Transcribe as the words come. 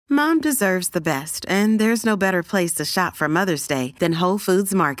Mom deserves the best, and there's no better place to shop for Mother's Day than Whole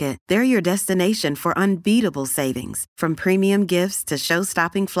Foods Market. They're your destination for unbeatable savings, from premium gifts to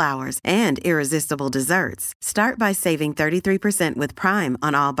show-stopping flowers and irresistible desserts. Start by saving 33% with Prime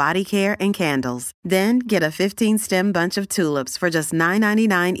on all body care and candles. Then get a 15-stem bunch of tulips for just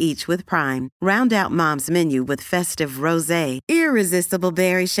 $9.99 each with Prime. Round out Mom's menu with festive rosé, irresistible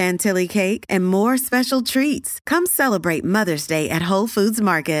berry chantilly cake, and more special treats. Come celebrate Mother's Day at Whole Foods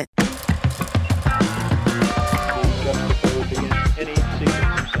Market. They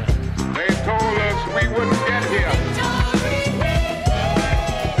told us we wouldn't get here.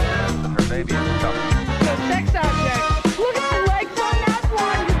 Her baby is coming. The sex object. Look at the legs on that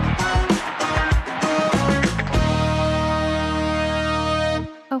one.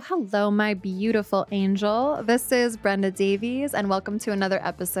 Oh, hello, my beautiful angel. This is Brenda Davies, and welcome to another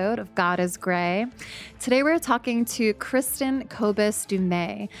episode of God is Gray. Today, we're talking to Kristin Kobes Du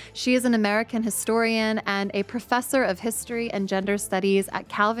Mez. She is an American historian and a professor of history and gender studies at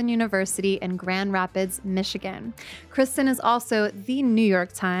Calvin University in Grand Rapids, Michigan. Kristin is also the New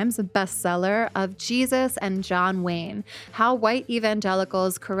York Times bestseller of Jesus and John Wayne: How White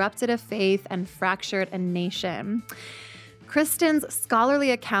Evangelicals Corrupted a Faith and Fractured a Nation. Kristin's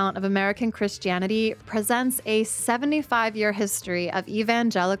scholarly account of American Christianity presents a 75-year history of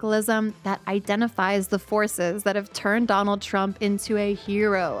evangelicalism that identifies the forces that have turned Donald Trump into a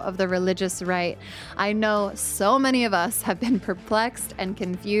hero of the religious right. I know so many of us have been perplexed and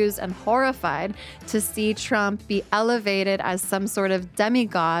confused and horrified to see Trump be elevated as some sort of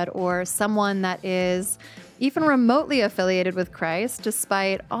demigod or someone that is even remotely affiliated with Christ,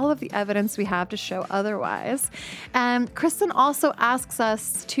 despite all of the evidence we have to show otherwise. And Kristin also asks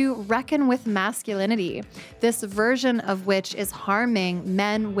us to reckon with masculinity, this version of which is harming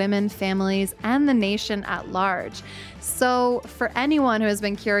men, women, families, and the nation at large. So for anyone who has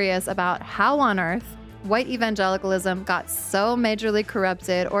been curious about how on earth white evangelicalism got so majorly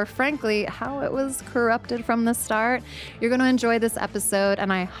corrupted, or frankly, how it was corrupted from the start, you're going to enjoy this episode,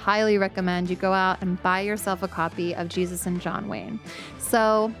 and I highly recommend you go out and buy yourself a copy of Jesus and John Wayne.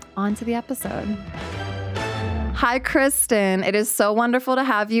 So, on to the episode. Hi, Kristin. It is so wonderful to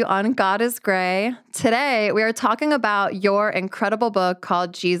have you on God is Gray. Today, we are talking about your incredible book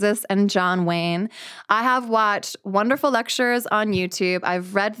called Jesus and John Wayne. I have watched wonderful lectures on YouTube.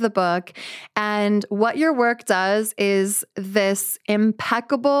 I've read the book, and what your work does is this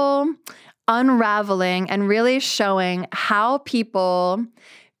impeccable unraveling and really showing how people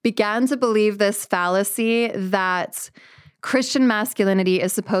began to believe this fallacy that Christian masculinity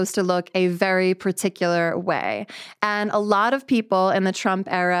is supposed to look a very particular way. And a lot of people in the Trump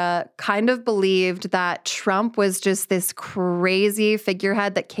era kind of believed that Trump was just this crazy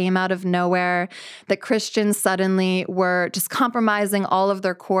figurehead that came out of nowhere, that Christians suddenly were just compromising all of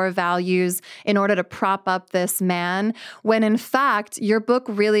their core values in order to prop up this man, when in fact, your book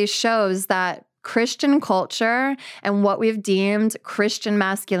really shows that Christian culture and what we've deemed Christian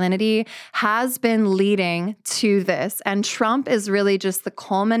masculinity has been leading to this. And Trump is really just the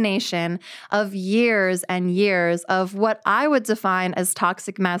culmination of years and years of what I would define as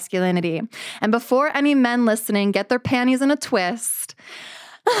toxic masculinity. And before any men listening get their panties in a twist,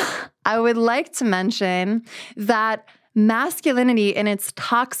 I would like to mention that masculinity in its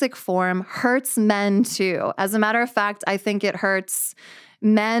toxic form hurts men too. As a matter of fact, I think it hurts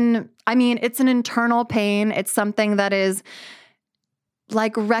men. I mean, it's an internal pain. It's something that is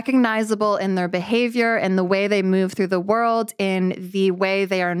like recognizable in their behavior, in the way they move through the world, in the way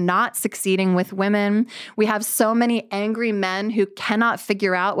they are not succeeding with women. We have so many angry men who cannot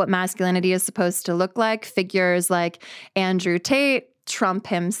figure out what masculinity is supposed to look like. Figures like Andrew Tate, Trump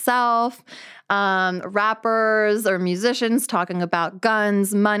himself, rappers or musicians talking about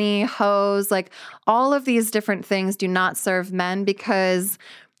guns, money, hoes, like all of these different things do not serve men, because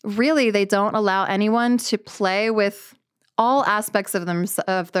really they don't allow anyone to play with all aspects of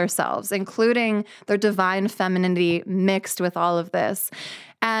themselves, including their divine femininity mixed with all of this.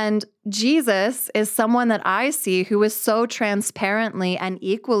 And Jesus is someone that I see who is so transparently and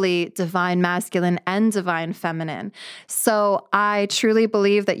equally divine masculine and divine feminine. So I truly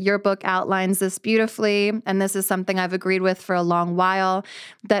believe that your book outlines this beautifully, and this is something I've agreed with for a long while,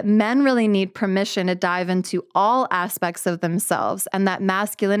 that men really need permission to dive into all aspects of themselves, and that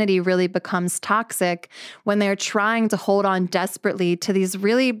masculinity really becomes toxic when they're trying to hold on desperately to these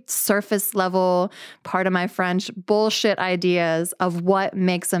really surface level, pardon my French, bullshit ideas of what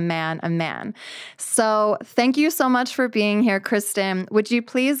makes a man a man. So thank you so much for being here, Kristin. Would you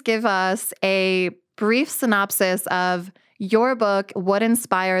please give us a brief synopsis of your book, what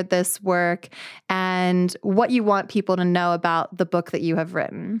inspired this work, and what you want people to know about the book that you have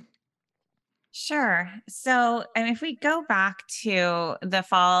written. Sure. So, if we go back to the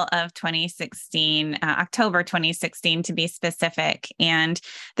fall of 2016, October 2016 to be specific, and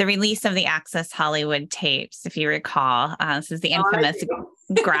the release of the Access Hollywood tapes, if you recall, this is the infamous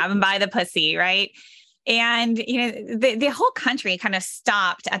grab 'em by the pussy, right? And, the whole country kind of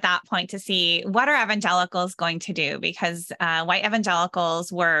stopped at that point to see what are evangelicals going to do, because white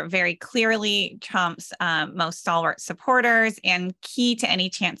evangelicals were very clearly Trump's most stalwart supporters and key to any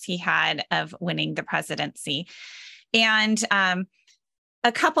chance he had of winning the presidency. And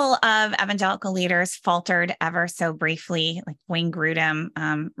a couple of evangelical leaders faltered ever so briefly, like Wayne Grudem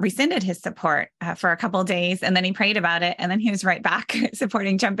rescinded his support for a couple of days, and then he prayed about it, and then he was right back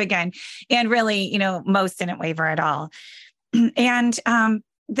supporting Trump again. And really, most didn't waver at all. And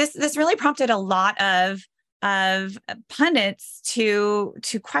this really prompted a lot of pundits to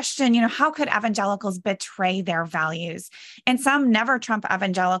question, how could evangelicals betray their values? And some never Trump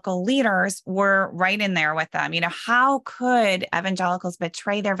evangelical leaders were right in there with them. How could evangelicals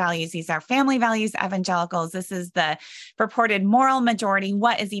betray their values? These are family values evangelicals. This is the purported moral majority.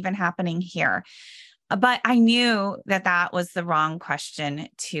 What is even happening here? But I knew that was the wrong question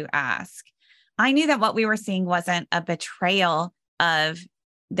to ask. I knew that what we were seeing wasn't a betrayal of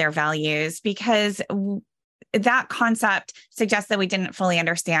their values, because that concept suggests that we didn't fully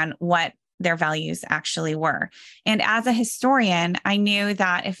understand what their values actually were. And as a historian, I knew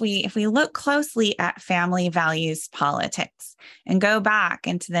that if we look closely at family values politics and go back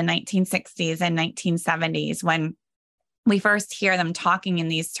into the 1960s and 1970s, when we first hear them talking in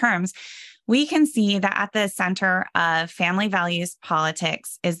these terms, we can see that at the center of family values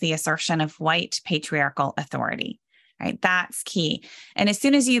politics is the assertion of white patriarchal authority. Right? That's key. And as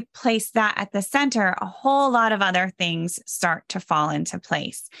soon as you place that at the center, a whole lot of other things start to fall into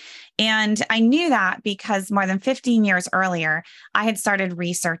place. And I knew that because more than 15 years earlier, I had started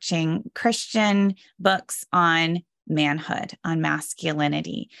researching Christian books on manhood, on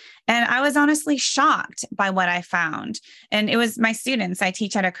masculinity. And I was honestly shocked by what I found. And it was my students. I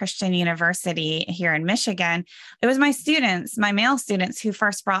teach at a Christian university here in Michigan. It was my students, my male students, who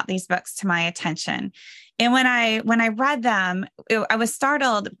first brought these books to my attention. And when I read them, I was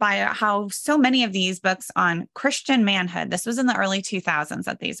startled by how so many of these books on Christian manhood, this was in the early 2000s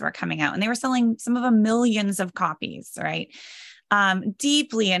that these were coming out, and they were selling some of them millions of copies, right?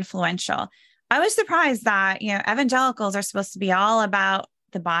 Deeply influential. I was surprised that, evangelicals are supposed to be all about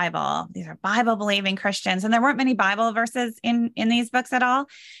the Bible. These are Bible-believing Christians, and there weren't many Bible verses in these books at all.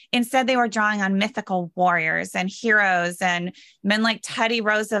 Instead, they were drawing on mythical warriors and heroes and men like Teddy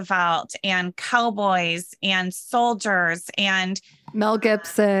Roosevelt and cowboys and soldiers and Mel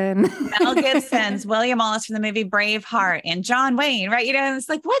Gibson's William Wallace from the movie Braveheart, and John Wayne, right? It's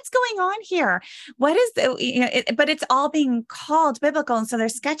like, what's going on here? What is but it's all being called biblical. And so they're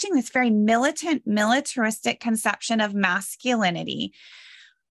sketching this very militant, militaristic conception of masculinity,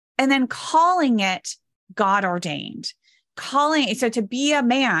 and then calling it God ordained. So to be a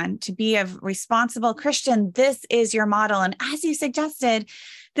man, to be a responsible Christian, this is your model. And as you suggested,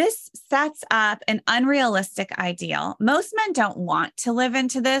 this sets up an unrealistic ideal. Most men don't want to live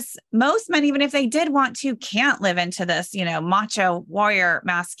into this. Most men, even if they did want to, can't live into this, macho warrior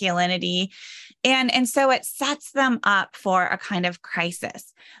masculinity. And so it sets them up for a kind of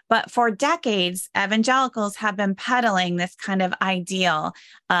crisis. But for decades, evangelicals have been peddling this kind of ideal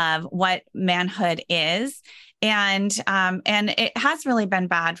of what manhood is. And it has really been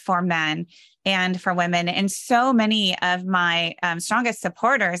bad for men and for women. And so many of my strongest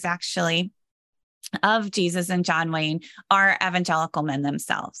supporters, actually, of Jesus and John Wayne are evangelical men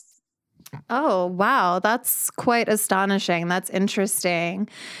themselves. Oh, wow. That's quite astonishing. That's interesting.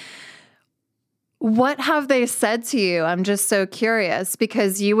 What have they said to you? I'm just so curious,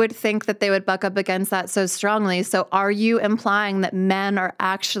 because you would think that they would buck up against that so strongly. So are you implying that men are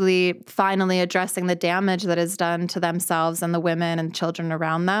actually finally addressing the damage that is done to themselves and the women and children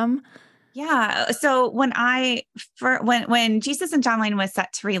around them? Yeah. So when Jesus and John Wayne was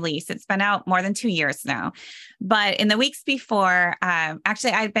set to release, it's been out more than 2 years now. But in the weeks before,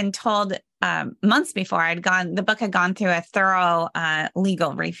 actually, I'd been told months before the book had gone through a thorough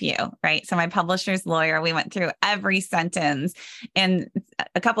legal review, right? So my publisher's lawyer, we went through every sentence and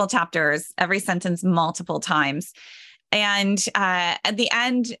a couple of chapters, every sentence multiple times. And at the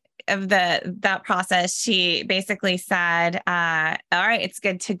end of that process, she basically said, all right, it's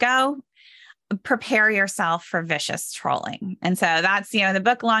good to go. prepare yourself for vicious trolling. And so that's, the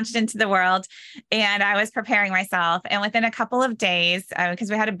book launched into the world and I was preparing myself. And within a couple of days, because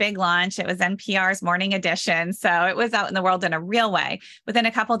we had a big launch, it was NPR's morning edition. So it was out in the world in a real way. Within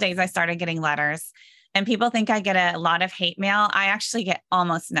a couple of days, I started getting letters, and people think I get a lot of hate mail. I actually get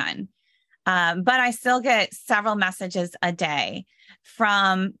almost none. But I still get several messages a day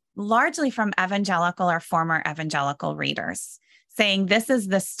largely from evangelical or former evangelical readers, saying, this is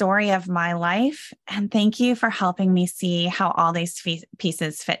the story of my life. And thank you for helping me see how all these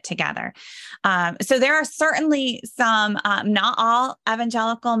pieces fit together. So there are certainly some, not all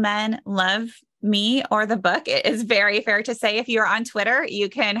evangelical men love me or the book. It is very fair to say if you're on Twitter, you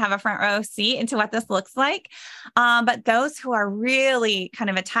can have a front row seat into what this looks like. But those who are really kind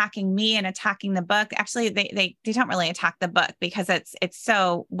of attacking me and attacking the book, actually, they don't really attack the book because it's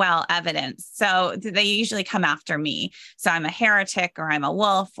so well evidenced. So they usually come after me. So I'm a heretic, or I'm a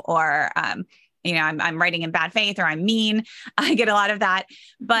wolf, or I'm writing in bad faith, or I'm mean. I get a lot of that.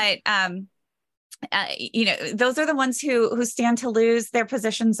 But those are the ones who stand to lose their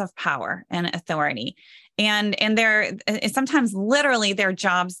positions of power and authority. And they're sometimes literally their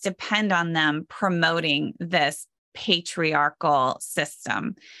jobs depend on them promoting this patriarchal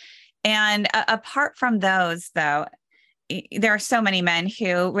system. And apart from those, though, there are so many men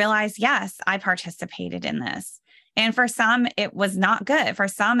who realize, yes, I participated in this. And for some, it was not good. For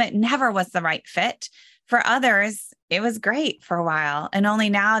some, it never was the right fit. For others, it was great for a while. And only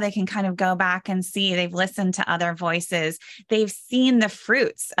now they can kind of go back and see, they've listened to other voices. They've seen the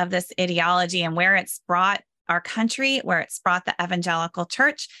fruits of this ideology and where it's brought our country, where it's brought the evangelical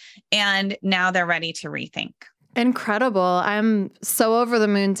church. And now they're ready to rethink. Incredible. I'm so over the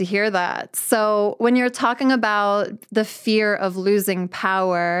moon to hear that. So when you're talking about the fear of losing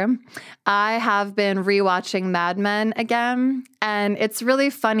power, I have been rewatching Mad Men again. And it's really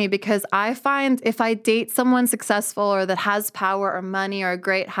funny because I find if I date someone successful or that has power or money or a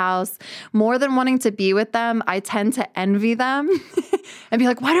great house, more than wanting to be with them, I tend to envy them and be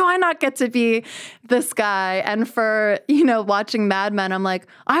like, why do I not get to be this guy? And for, watching Mad Men, I'm like,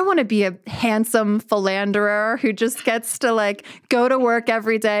 I want to be a handsome philanderer who just gets to go to work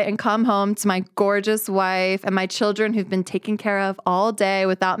every day and come home to my gorgeous wife and my children who've been taken care of all day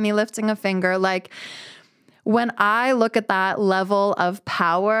without me lifting a finger. When I look at that level of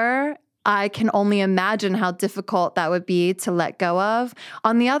power, I can only imagine how difficult that would be to let go of.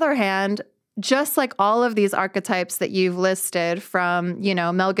 On the other hand, just like all of these archetypes that you've listed from,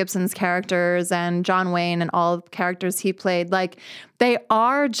 Mel Gibson's characters and John Wayne and all the characters he played, they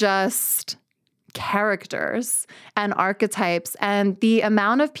are just characters and archetypes. And the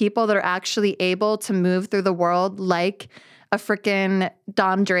amount of people that are actually able to move through the world like a freaking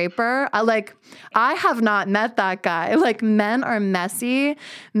Don Draper. I have not met that guy. Men are messy.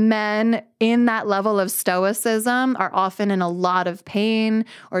 Men in that level of stoicism are often in a lot of pain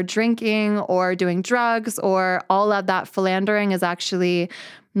or drinking or doing drugs, or all of that philandering is actually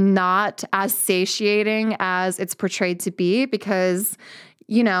not as satiating as it's portrayed to be because,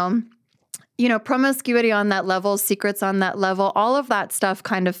 promiscuity on that level, secrets on that level, all of that stuff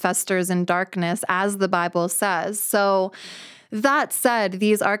kind of festers in darkness, as the Bible says. So that said,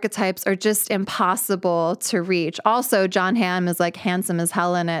 these archetypes are just impossible to reach. Also, John Hamm is handsome as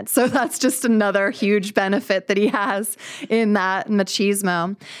hell in it. So that's just another huge benefit that he has in that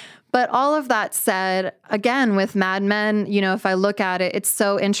machismo. But all of that said, again, with Mad Men, if I look at it, it's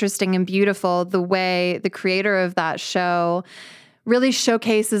so interesting and beautiful the way the creator of that show really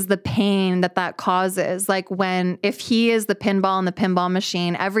showcases the pain that causes. If he is the pinball in the pinball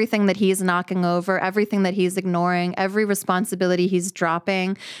machine, everything that he's knocking over, everything that he's ignoring, every responsibility he's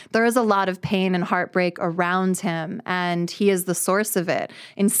dropping, there is a lot of pain and heartbreak around him. And he is the source of it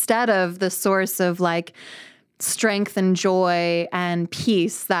instead of the source of strength and joy and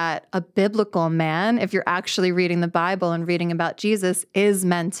peace that a biblical man, if you're actually reading the Bible and reading about Jesus, is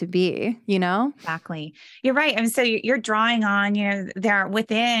meant to be, Exactly. You're right. And so you're drawing on, there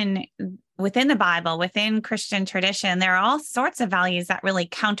within the Bible, within Christian tradition, there are all sorts of values that really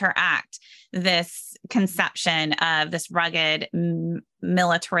counteract this conception of this rugged,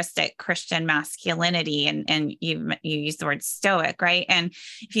 militaristic Christian masculinity. And you use the word stoic, right? And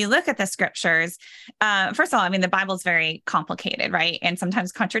if you look at the scriptures, first of all, the Bible's very complicated, right? And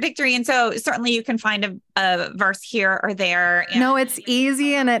sometimes contradictory. And so certainly you can find a verse here or there. No, it's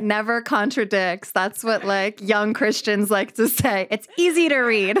easy and it never contradicts. That's what young Christians like to say. It's easy to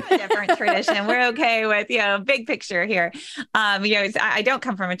read. A different tradition. We're okay with, big picture here. I don't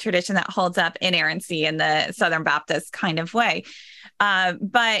come from a tradition that holds up inerrancy in the Southern Baptist kind of way.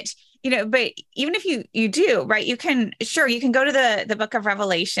 But but even if you do, right, you can go to the book of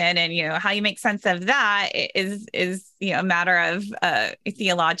Revelation, and, how you make sense of that is, a matter of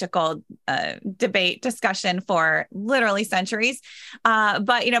theological debate, discussion for literally centuries.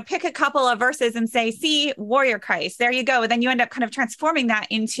 But, pick a couple of verses and say, see, warrior Christ, there you go. And then you end up kind of transforming that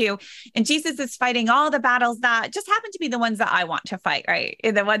into, and Jesus is fighting all the battles that just happen to be the ones that I want to fight, right?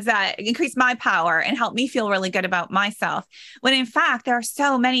 The ones that increase my power and help me feel really good about myself. When in fact, there are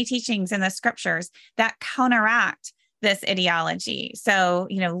so many teachings in the scriptures that counteract this ideology. So,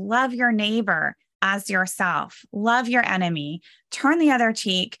 love your neighbor as yourself, love your enemy, turn the other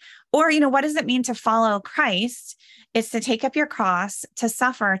cheek. Or, what does it mean to follow Christ? It's to take up your cross, to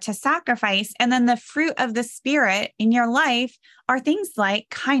suffer, to sacrifice. And then the fruit of the Spirit in your life are things like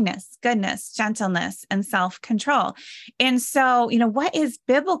kindness, goodness, gentleness, and self-control. And so, what is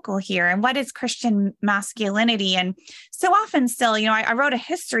biblical here, and what is Christian masculinity? And so often still, I wrote a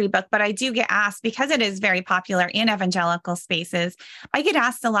history book, but I do get asked, because it is very popular in evangelical spaces, I get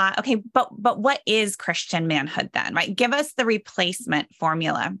asked a lot, okay, but what is Christian manhood then, right? Give us the replacement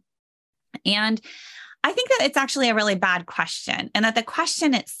formula. And I think that it's actually a really bad question, and that the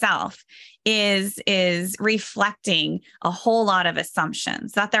question itself is reflecting a whole lot of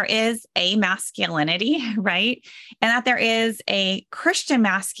assumptions, that there is a masculinity, right? And that there is a Christian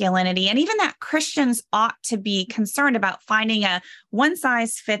masculinity, and even that Christians ought to be concerned about finding a one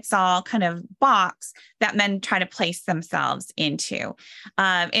size fits all kind of box that men try to place themselves into.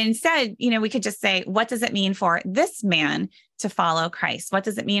 Instead, we could just say, what does it mean for this man to follow Christ? What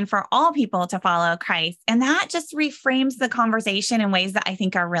does it mean for all people to follow Christ? And that just reframes the conversation in ways that I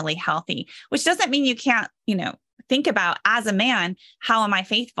think are really healthy, which doesn't mean you can't, think about, as a man, how am I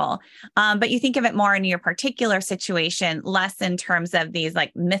faithful? But you think of it more in your particular situation, less in terms of these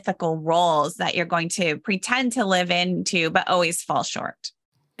like mythical roles that you're going to pretend to live into, but always fall short.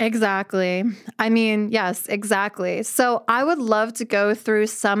 Exactly. I mean, yes, exactly. So I would love to go through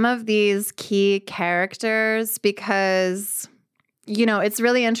some of these key characters, because it's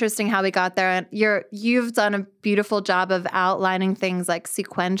really interesting how we got there, and you've done a beautiful job of outlining things like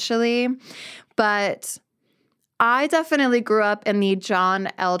sequentially. But I definitely grew up in the John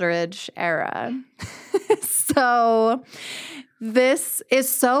Eldredge era. So this is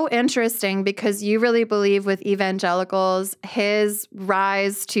so interesting, because you really believe with evangelicals, his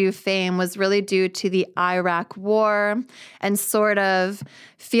rise to fame was really due to the Iraq War and sort of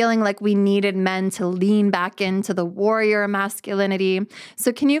feeling like we needed men to lean back into the warrior masculinity.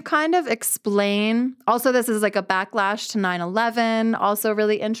 So can you kind of explain? Also, this is like a backlash to 9/11, also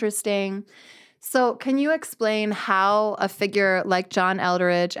really interesting. So can you explain how a figure like John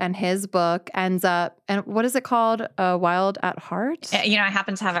Eldredge and his book ends up, and what is it called? Wild at Heart? I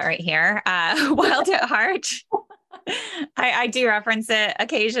happen to have it right here. Wild at Heart. I do reference it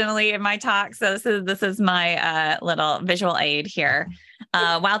occasionally in my talk. So this is my little visual aid here.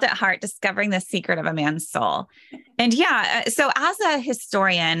 Wild at Heart, Discovering the Secret of a Man's Soul. And so as a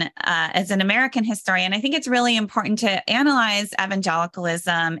historian, as an American historian, I think it's really important to analyze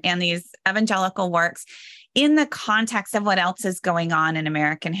evangelicalism and these evangelical works in the context of what else is going on in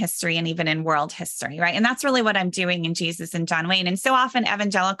American history and even in world history, right? And that's really what I'm doing in Jesus and John Wayne. And so often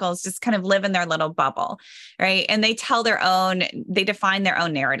evangelicals just kind of live in their little bubble, right? And they they define their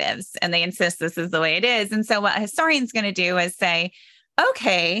own narratives, and they insist this is the way it is. And so what a historian's going to do is say,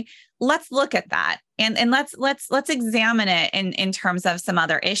 okay, let's look at that. And let's examine it in terms of some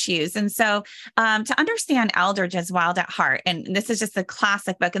other issues. And so to understand Eldredge's Wild at Heart, and this is just a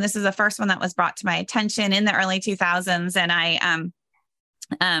classic book, and this is the first one that was brought to my attention in the early 2000s, and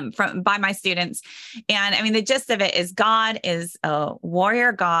by my students. And I mean, the gist of it is God is a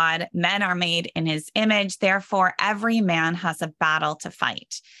warrior God. Men are made in his image. Therefore, every man has a battle to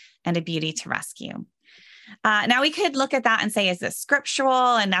fight and a beauty to rescue. Now, we could look at that and say, is this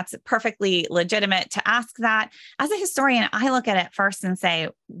scriptural? And that's perfectly legitimate to ask that. As a historian, I look at it first and say,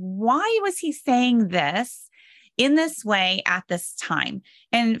 why was he saying this in this way at this time?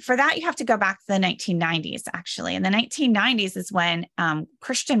 And for that, you have to go back to the 1990s, actually. In the 1990s is when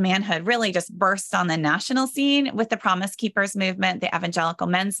Christian manhood really just burst on the national scene with the Promise Keepers movement, the evangelical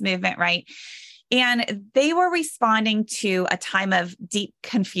men's movement, right? And they were responding to a time of deep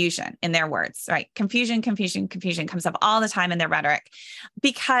confusion, in their words, right? Confusion comes up all the time in their rhetoric,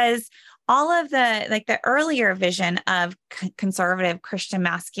 because all of the earlier vision of conservative Christian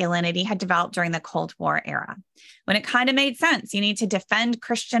masculinity had developed during the Cold War era, when it kind of made sense. You need to defend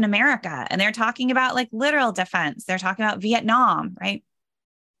Christian America. And they're talking about like literal defense. They're talking about Vietnam, right?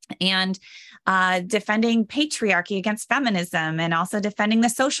 And defending patriarchy against feminism, and also defending the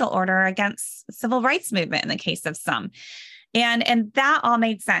social order against civil rights movement in the case of some. And that all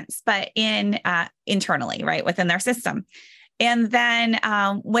made sense, but internally, right, within their system. And then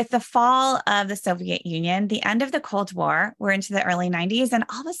with the fall of the Soviet Union, the end of the Cold War, we're into the early 90s, and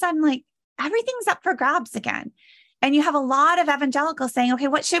all of a sudden, like, everything's up for grabs again. And you have a lot of evangelicals saying, okay,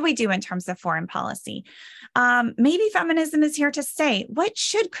 what should we do in terms of foreign policy? Maybe feminism is here to stay. What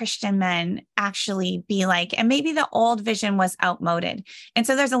should Christian men actually be like? And maybe the old vision was outmoded. And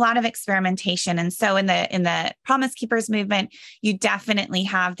so there's a lot of experimentation. And so in the Promise Keepers movement, you definitely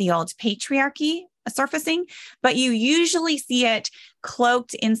have the old patriarchy surfacing, but you usually see it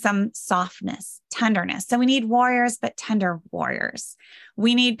cloaked in some softness, tenderness. So we need warriors, but tender warriors.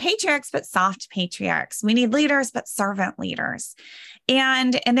 We need patriarchs, but soft patriarchs. We need leaders, but servant leaders.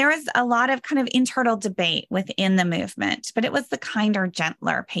 And there was a lot of kind of internal debate within the movement, but it was the kinder,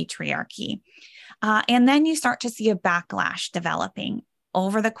 gentler patriarchy. And then you start to see a backlash developing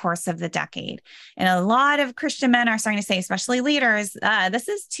over the course of the decade. And a lot of Christian men are starting to say, especially leaders, this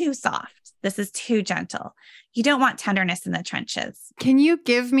is too soft. This is too gentle. You don't want tenderness in the trenches. Can you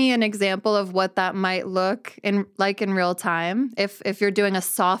give me an example of what that might look like in real time? If you're doing a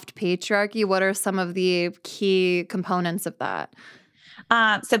soft patriarchy, what are some of the key components of that?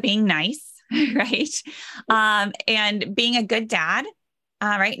 So being nice, right? And being a good dad.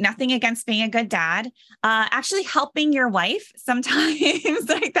 Right. Nothing against being a good dad. Actually helping your wife sometimes,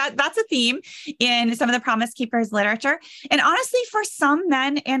 like that's a theme in some of the Promise Keepers literature. And honestly, for some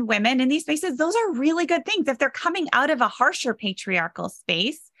men and women in these spaces, those are really good things. If they're coming out of a harsher patriarchal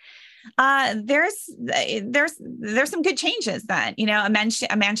space, there's some good changes then. A man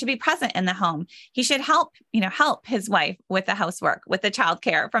should be present in the home. He should help his wife with the housework, with the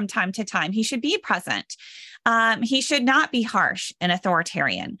childcare from time to time. He should be present. He should not be harsh and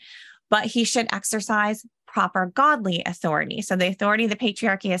authoritarian, but he should exercise proper godly authority. So the authority of the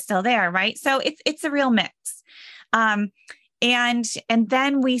patriarchy is still there, right? So it's a real mix. And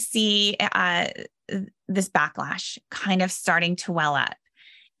then we see this backlash kind of starting to well up.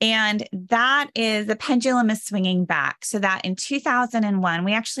 And that is, the pendulum is swinging back, so that in 2001,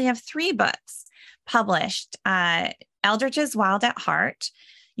 we actually have 3 books published. Eldridge's Wild at Heart.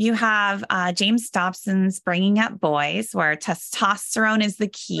 You have James Dobson's Bringing Up Boys, where testosterone is the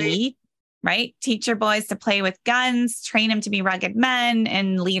key, right? Teach your boys to play with guns, train them to be rugged men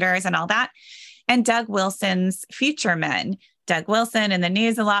and leaders and all that. And Doug Wilson's Future Men. Doug Wilson in the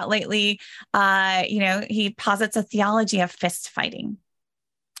news a lot lately. He posits a theology of fist fighting.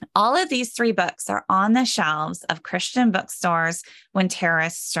 All of these 3 books are on the shelves of Christian bookstores when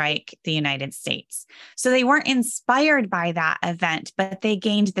terrorists strike the United States. So they weren't inspired by that event, but they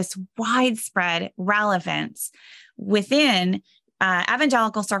gained this widespread relevance within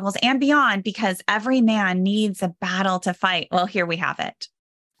evangelical circles and beyond, because every man needs a battle to fight. Well, here we have it.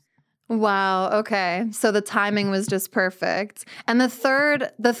 Wow. Okay. So the timing was just perfect. And the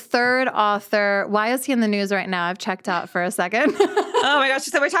third author, why is he in the news right now? I've checked out for a second. Oh my gosh.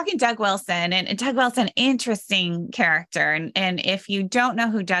 So we're talking Doug Wilson, and Doug Wilson, interesting character. And if you don't know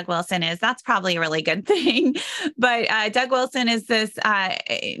who Doug Wilson is, that's probably a really good thing. But Doug Wilson is this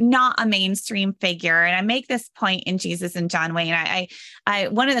not a mainstream figure. And I make this point in Jesus and John Wayne. I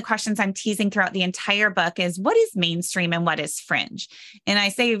one of the questions I'm teasing throughout the entire book is, what is mainstream and what is fringe? And I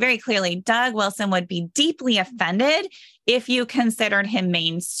say very clearly, Doug Wilson would be deeply offended if you considered him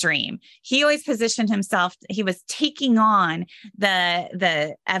mainstream. He always positioned himself, he was taking on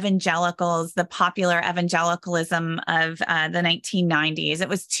the evangelicals, the popular evangelicalism of the 1990s. It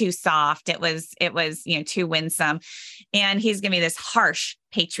was too soft. It was too winsome. And he's giving me this harsh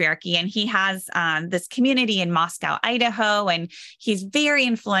patriarchy. And he has this community in Moscow, Idaho, and he's very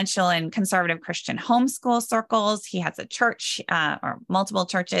influential in conservative Christian homeschool circles. He has a church or multiple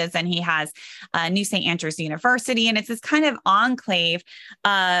churches, and he has New St. Andrews University. And it's this kind of enclave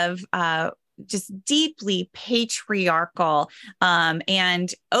of just deeply patriarchal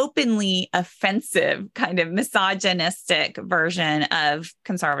and openly offensive kind of misogynistic version of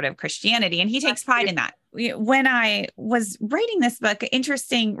conservative Christianity. And he takes pride in that. When I was writing this book,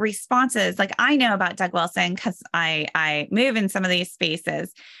 interesting responses, like I know about Doug Wilson because I move in some of these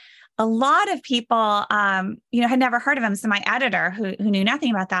spaces. A lot of people, had never heard of him. So my editor, who knew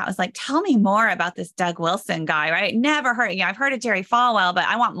nothing about that, was like, "Tell me more about this Doug Wilson guy." Right? Never heard. I've heard of Jerry Falwell, but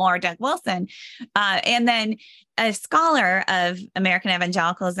I want more Doug Wilson. And then a scholar of American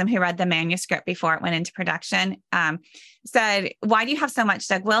evangelicalism who read the manuscript before it went into production said, "Why do you have so much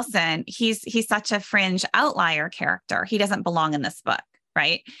Doug Wilson? He's such a fringe outlier character. He doesn't belong in this book."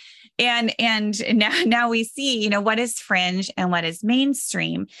 Right. And now we see, what is fringe and what is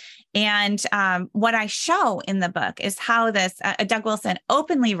mainstream. And what I show in the book is how this Doug Wilson,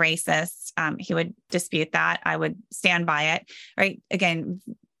 openly racist, he would dispute that. I would stand by it, right? Again,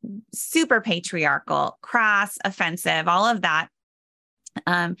 super patriarchal, crass, offensive, all of that.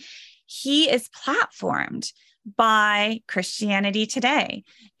 He is platformed by Christianity Today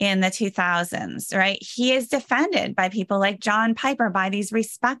in the 2000s, right? He is defended by people like John Piper, by these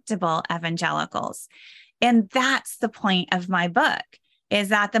respectable evangelicals. And that's the point of my book, is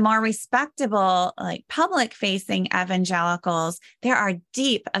that the more respectable, like public-facing evangelicals, there are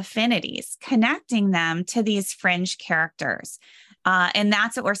deep affinities connecting them to these fringe characters. And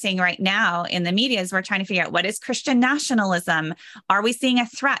that's what we're seeing right now in the media, is we're trying to figure out, what is Christian nationalism? Are we seeing a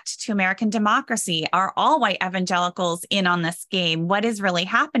threat to American democracy? Are all white evangelicals in on this game? What is really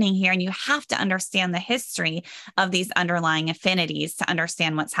happening here? And you have to understand the history of these underlying affinities to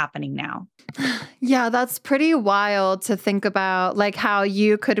understand what's happening now. Yeah, that's pretty wild to think about, like how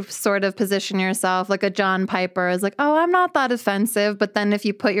you could sort of position yourself like a John Piper as like, oh, I'm not that offensive. But then if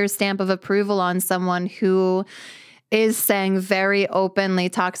you put your stamp of approval on someone who is saying very openly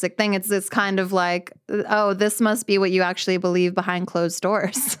toxic thing, it's kind of like, oh, this must be what you actually believe behind closed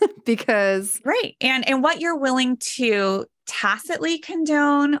doors. Because right. And what you're willing to tacitly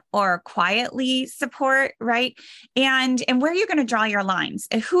condone or quietly support, right? And where you're going to draw your lines,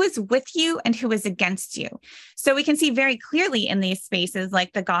 and who is with you and who is against you. So we can see very clearly in these spaces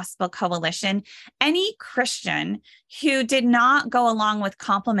like the Gospel Coalition, any Christian who did not go along with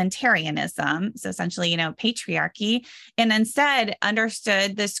complementarianism, so essentially, patriarchy, and instead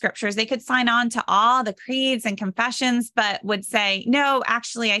understood the scriptures, they could sign on to all the creeds and confessions, but would say, no,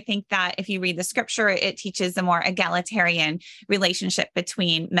 actually, I think that if you read the scripture, it teaches a more egalitarian relationship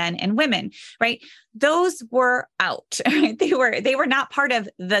between men and women, right? Those were out. Right? They were not part of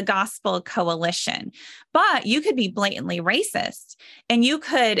the Gospel Coalition. But you could be blatantly racist, and you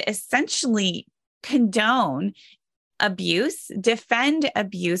could essentially condone abuse, defend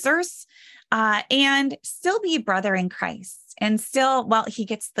abusers, and still be a brother in Christ. And still, well, he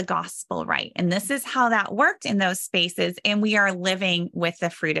gets the gospel right. And this is how that worked in those spaces. And we are living with the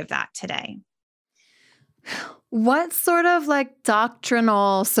fruit of that today. What sort of like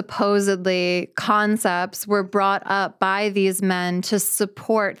doctrinal, supposedly, concepts were brought up by these men to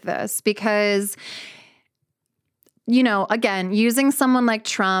support this? Because, again, using someone like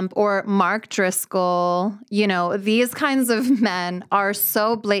Trump or Mark Driscoll, these kinds of men are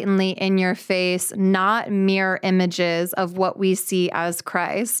so blatantly in your face, not mirror images of what we see as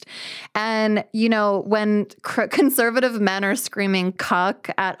Christ. And, when conservative men are screaming cuck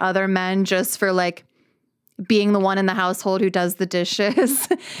at other men just for like being the one in the household who does the dishes,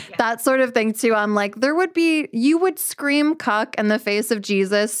 that sort of thing too. I'm like, you would scream cuck in the face of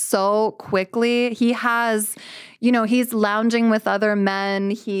Jesus so quickly. He has, he's lounging with other men.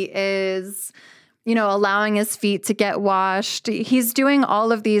 He is, allowing his feet to get washed. He's doing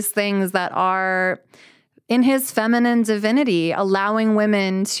all of these things that are in his feminine divinity, allowing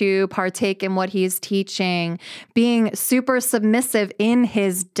women to partake in what he's teaching, being super submissive in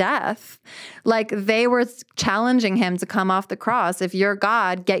his death. Like they were challenging him to come off the cross. If you're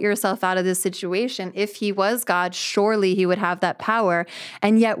God, get yourself out of this situation. If he was God, surely he would have that power.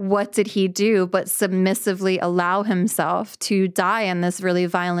 And yet what did he do but submissively allow himself to die in this really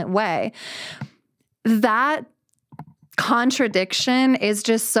violent way? That contradiction is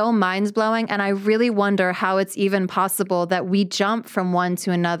just so mind-blowing, and I really wonder how it's even possible that we jump from one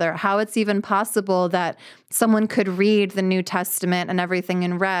to another, how it's even possible that someone could read the New Testament and everything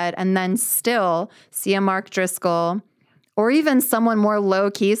in red and then still see a Mark Driscoll or even someone more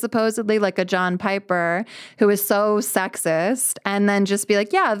low-key, supposedly, like a John Piper, who is so sexist, and then just be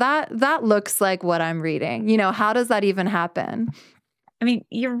like, yeah, that looks like what I'm reading. How does that even happen? I mean,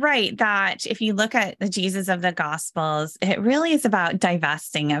 you're right that if you look at the Jesus of the Gospels, it really is about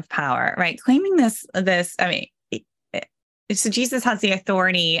divesting of power, right? Claiming so Jesus has the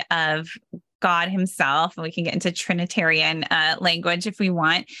authority of God himself, and we can get into Trinitarian language if we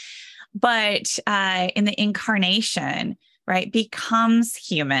want, but in the incarnation, right, becomes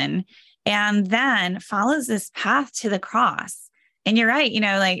human and then follows this path to the cross. And you're right,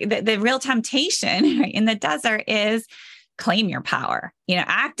 like the real temptation right, in the desert is claim your power,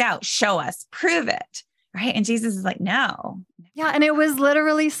 act out, show us, prove it, right? And Jesus is like, no. Yeah, and it was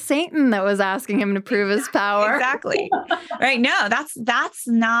literally Satan that was asking him to prove his power. Exactly. Right. No, that's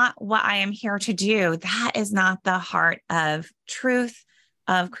not what I am here to do. That is not the heart of truth,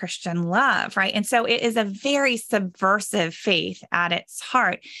 of Christian love, right? And so it is a very subversive faith at its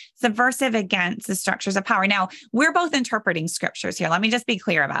heart, subversive against the structures of power. Now, we're both interpreting scriptures here. Let me just be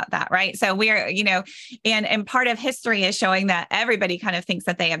clear about that, right? So we're, and part of history is showing that everybody kind of thinks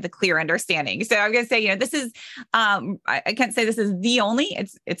that they have the clear understanding. So I'm going to say, this is, I can't say this is the only,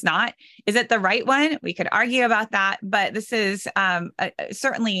 it's not. Is it the right one? We could argue about that, but this is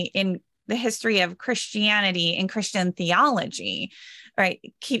certainly in the history of Christianity and Christian theology, right?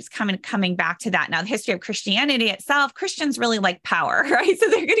 It keeps coming back to that. Now, the history of Christianity itself, Christians really like power, right? So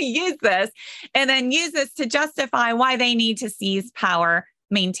they're going to use this and then use this to justify why they need to seize power,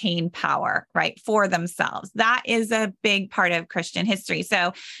 maintain power, right, for themselves. That is a big part of Christian history.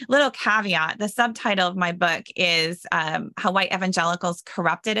 So, little caveat, the subtitle of my book is How White Evangelicals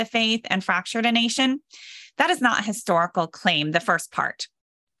Corrupted a Faith and Fractured a Nation. That is not a historical claim, the first part.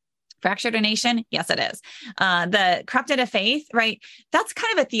 Fractured a nation? Yes, it is. The corrupted a faith, right? That's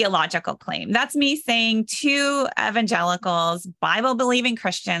kind of a theological claim. That's me saying to evangelicals, Bible-believing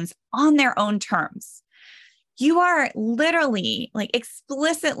Christians on their own terms. You are literally, like,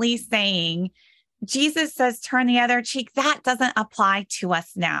 explicitly saying, Jesus says, turn the other cheek. That doesn't apply to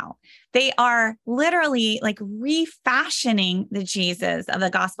us now. They are literally like refashioning the Jesus of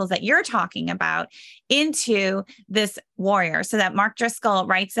the Gospels that you're talking about into this warrior. So that Mark Driscoll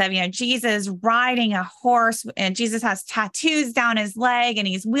writes of, Jesus riding a horse, and Jesus has tattoos down his leg, and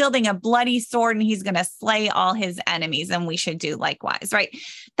he's wielding a bloody sword, and he's going to slay all his enemies. And we should do likewise, right?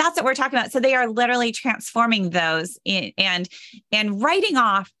 That's what we're talking about. So they are literally transforming those and writing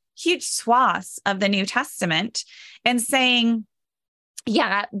off huge swaths of the New Testament and saying,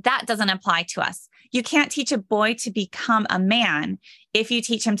 yeah, that doesn't apply to us. You can't teach a boy to become a man if you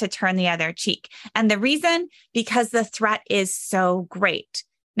teach him to turn the other cheek. And the reason, because the threat is so great.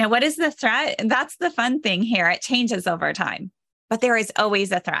 Now, what is the threat? And that's the fun thing here. It changes over time, but there is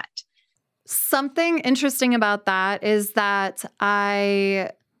always a threat. Something interesting about that is that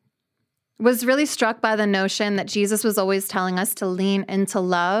I was really struck by the notion that Jesus was always telling us to lean into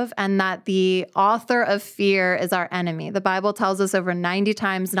love and that the author of fear is our enemy. The Bible tells us over 90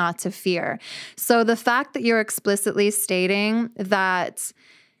 times not to fear. So the fact that you're explicitly stating that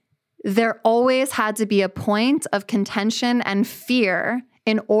there always had to be a point of contention and fear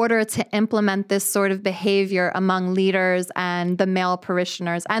in order to implement this sort of behavior among leaders and the male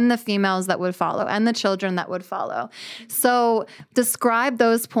parishioners and the females that would follow and the children that would follow. So describe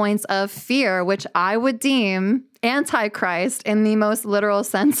those points of fear, which I would deem antichrist in the most literal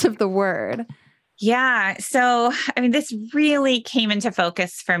sense of the word. Yeah. So, this really came into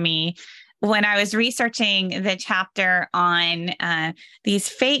focus for me when I was researching the chapter on these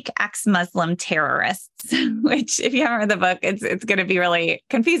fake ex-Muslim terrorists, which if you haven't read the book, it's going to be really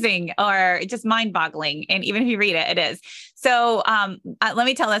confusing or just mind-boggling. And even if you read it, it is. So let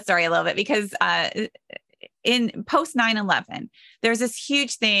me tell that story a little bit, because in post 9/11, there's this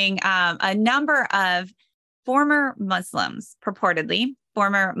huge thing, a number of former Muslims, purportedly,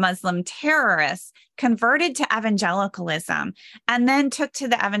 former Muslim terrorists converted to evangelicalism and then took to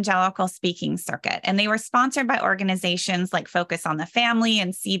the evangelical speaking circuit. And they were sponsored by organizations like Focus on the Family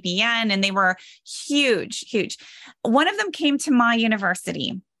and CBN, and they were huge, huge. One of them came to my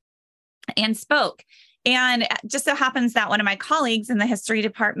university and spoke. And it just so happens that one of my colleagues in the history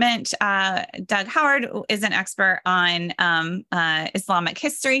department, Doug Howard, is an expert on Islamic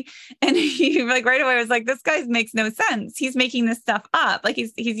history. And he right away was like, this guy makes no sense. He's making this stuff up. Like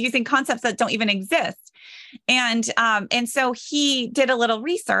he's using concepts that don't even exist. And so he did a little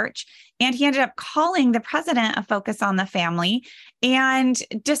research, and he ended up calling the president of Focus on the Family and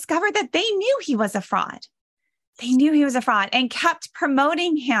discovered that they knew he was a fraud. They knew he was a fraud and kept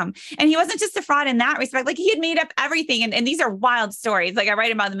promoting him. And he wasn't just a fraud in that respect. Like, he had made up everything. And these are wild stories. Like, I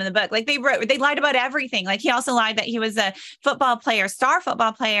write about them in the book. Like, they lied about everything. Like, he also lied that he was a star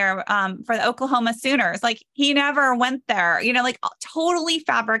football player for the Oklahoma Sooners. Like, he never went there, like totally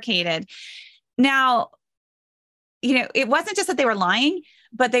fabricated. Now, it wasn't just that they were lying,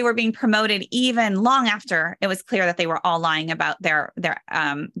 but they were being promoted even long after it was clear that they were all lying about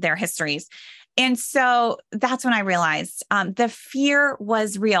their histories. And so that's when I realized the fear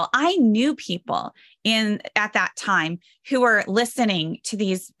was real. I knew people at that time who were listening to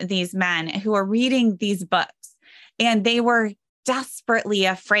these men who were reading these books, and they were desperately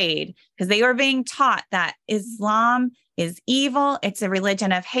afraid because they were being taught that Islam is evil. It's a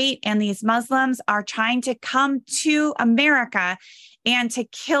religion of hate. And these Muslims are trying to come to America and to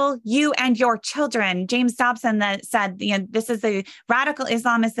kill you and your children. James Dobson said, this is radical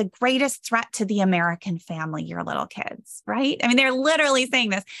Islam is the greatest threat to the American family, your little kids, right? They're literally saying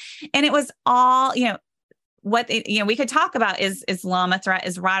this. And it was all, we could talk about, is Islam a threat?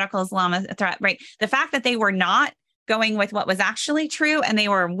 Is radical Islam a threat? Right. The fact that they were not going with what was actually true, and they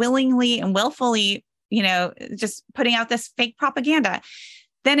were willingly and willfully, just putting out this fake propaganda,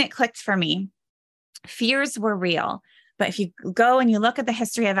 then it clicked for me. Fears were real. But if you go and you look at the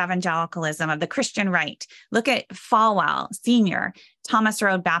history of evangelicalism, of the Christian right, look at Falwell Sr., Thomas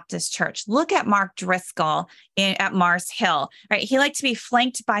Road Baptist Church, look at Mark Driscoll at Mars Hill, right? He liked to be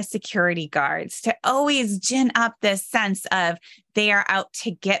flanked by security guards, to always gin up this sense of they are out to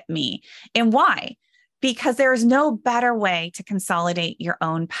get me. And why? Because there is no better way to consolidate your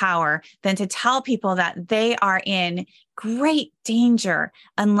own power than to tell people that they are in great danger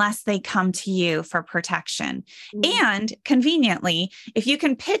unless they come to you for protection. And conveniently, if you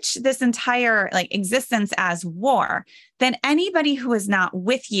can pitch this entire existence as war, then anybody who is not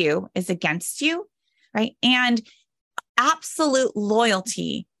with you is against you, right? And absolute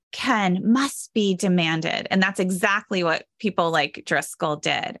loyalty must be demanded. And that's exactly what people like Driscoll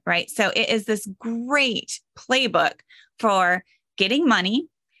did, right? So it is this great playbook for getting money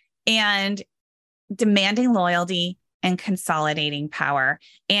and demanding loyalty and consolidating power.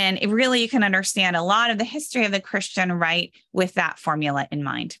 And it really, you can understand a lot of the history of the Christian right with that formula in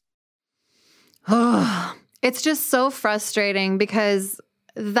mind. Oh, it's just so frustrating because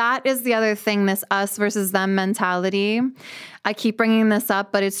that is the other thing, this us versus them mentality. I keep bringing this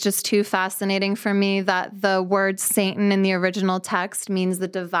up, but it's just too fascinating for me that the word Satan in the original text means the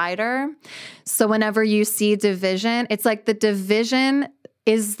divider. So whenever you see division, it's like the division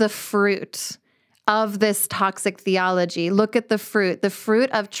is the fruit of this toxic theology. Look at the fruit. The fruit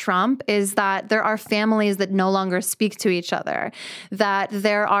of Trump is that there are families that no longer speak to each other, that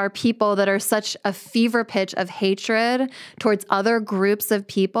there are people that are such a fever pitch of hatred towards other groups of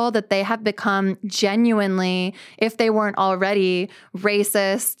people that they have become genuinely, if they weren't already,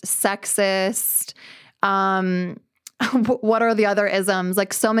 racist, sexist, what are the other isms?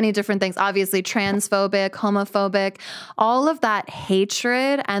 Like so many different things, obviously transphobic, homophobic, all of that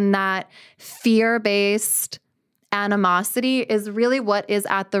hatred and that fear-based animosity is really what is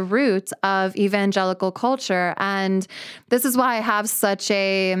at the root of evangelical culture. And this is why I have such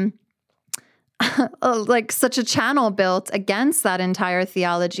a channel built against that entire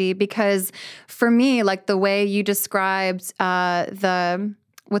theology, because for me, like the way you described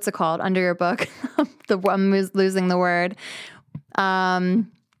what's it called under your book? I'm losing the word. Not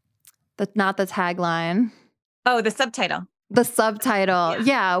the tagline. Oh, the subtitle. The subtitle.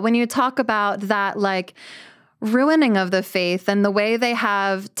 Yeah. When you talk about that, ruining of the faith and the way they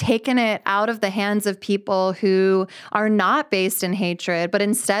have taken it out of the hands of people who are not based in hatred, but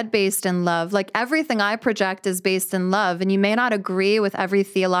instead based in love. Like everything I project is based in love. And you may not agree with every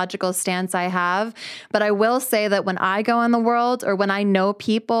theological stance I have, but I will say that when I go in the world, or when I know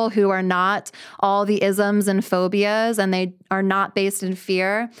people who are not all the isms and phobias and they are not based in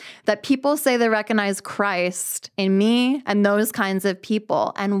fear, that people say they recognize Christ in me and those kinds of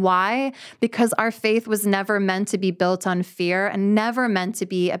people. And why? Because our faith was never meant to be built on fear and never meant to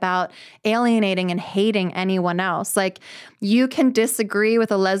be about alienating and hating anyone else. Like you can disagree with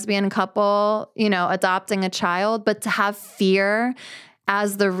a lesbian couple, adopting a child, but to have fear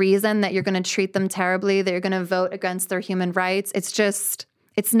as the reason that you're going to treat them terribly, that you're going to vote against their human rights,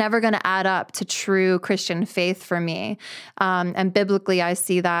 it's never going to add up to true Christian faith for me. And biblically, I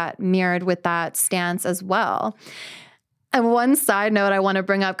see that mirrored with that stance as well. And one side note I want to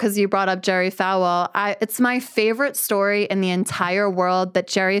bring up, because you brought up Jerry Falwell, it's my favorite story in the entire world that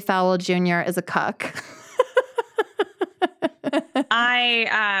Jerry Falwell Jr. is a cuck.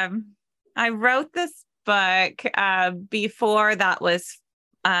 I wrote this book before that was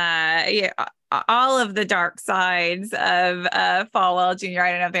all of the dark sides of Falwell Jr.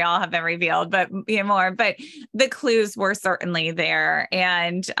 I don't know if they all have been revealed, but more. But the clues were certainly there,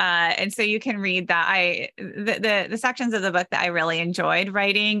 and so you can read that. The sections of the book that I really enjoyed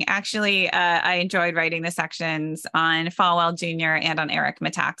writing. Actually, I enjoyed writing the sections on Falwell Jr. and on Eric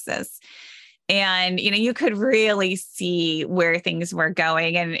Metaxas. And, you could really see where things were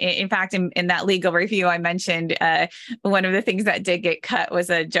going. And in fact, in that legal review, I mentioned one of the things that did get cut was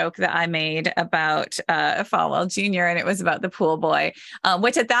a joke that I made about Falwell Jr. And it was about the pool boy,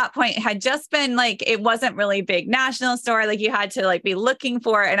 which at that point had just been it wasn't really a big national story. You had to be looking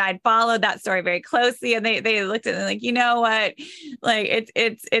for it. And I'd followed that story very closely. And they looked at it you know what,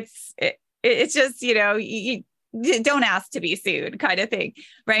 it's just, you don't ask to be sued kind of thing.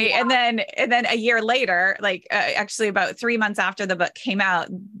 Right. Yeah. And then a year later, actually about 3 months after the book came out,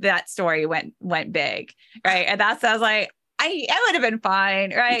 that story went big. Right. And I was like, I would have been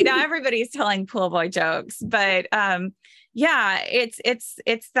fine. Right. Now everybody's telling pool boy jokes, but Yeah,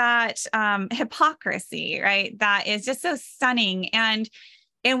 it's that hypocrisy, right? That is just so stunning. And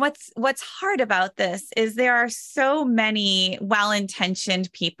what's hard about this is there are so many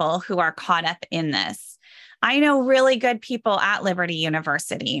well-intentioned people who are caught up in this. I know really good people at Liberty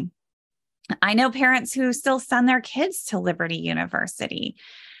University. I know parents who still send their kids to Liberty University.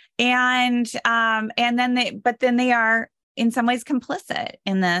 And then they are in some ways complicit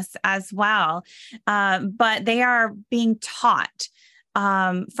in this as well. But they are being taught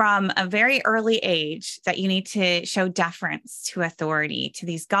from a very early age that you need to show deference to authority, to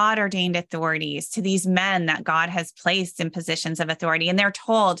these God-ordained authorities, to these men that God has placed in positions of authority. And they're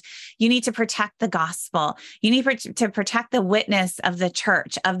told, you need to protect the gospel. You need to protect the witness of the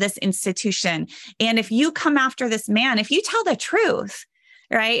church, of this institution. And if you come after this man, if you tell the truth,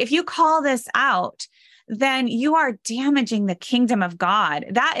 right? If you call this out, then you are damaging the kingdom of God.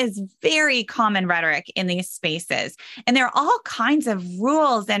 That is very common rhetoric in these spaces. And there are all kinds of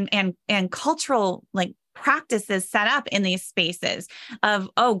rules and cultural practices set up in these spaces of,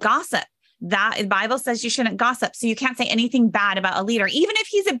 gossip. That the Bible says you shouldn't gossip. So you can't say anything bad about a leader, even if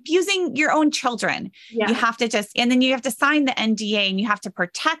he's abusing your own children. Yeah. You have to and then you have to sign the NDA and you have to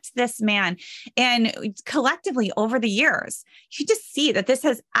protect this man. And collectively over the years, you just see that this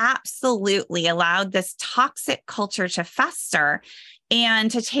has absolutely allowed this toxic culture to fester and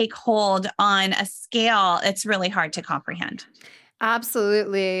to take hold on a scale it's really hard to comprehend.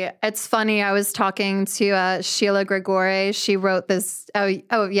 Absolutely. It's funny. I was talking to Sheila Grigore. She wrote this. Oh,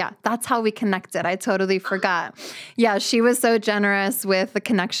 yeah. That's how we connected. I totally forgot. Yeah. She was so generous with the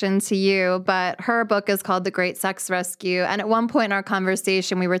connection to you, but her book is called The Great Sex Rescue. And at one point in our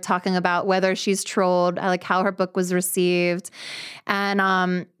conversation, we were talking about whether she's trolled, like how her book was received. And,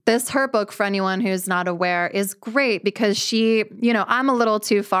 her book, for anyone who's not aware, is great because she, I'm a little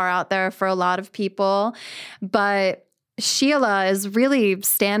too far out there for a lot of people, but Sheila is really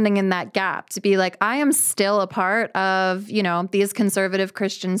standing in that gap to be like, I am still a part of, these conservative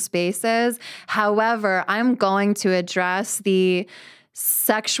Christian spaces. However, I'm going to address the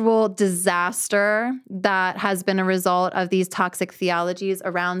sexual disaster that has been a result of these toxic theologies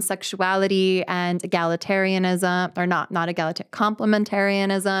around sexuality and egalitarianism, or not egalitarian,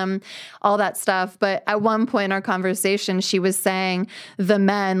 complementarianism, all that stuff. But at one point in our conversation, she was saying the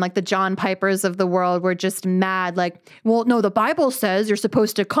men, like the John Pipers of the world, were just mad. Like, well, no, the Bible says you're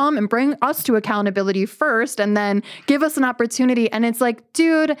supposed to come and bring us to accountability first and then give us an opportunity. And it's like,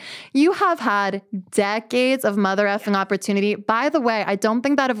 dude, you have had decades of mother effing opportunity. By the way, I don't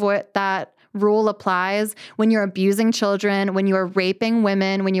think that rule applies when you're abusing children, when you are raping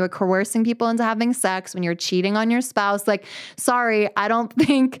women, when you are coercing people into having sex, when you're cheating on your spouse. Like, sorry, I don't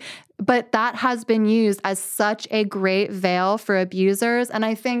think, but that has been used as such a great veil for abusers. And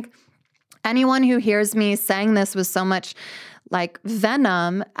I think anyone who hears me saying this with so much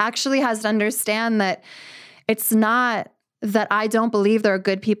venom actually has to understand that it's not that I don't believe there are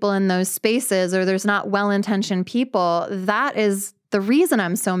good people in those spaces or there's not well-intentioned people. That is the reason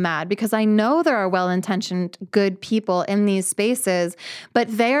I'm so mad, because I know there are well-intentioned, good people in these spaces, but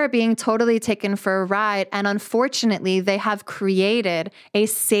they are being totally taken for a ride. And unfortunately, they have created a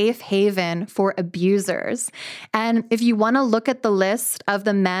safe haven for abusers. And if you want to look at the list of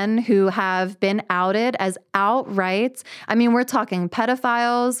the men who have been outed as outright, I mean, we're talking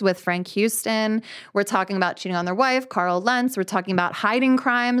pedophiles with Frank Houston. We're talking about cheating on their wife, Carl Lentz. We're talking about hiding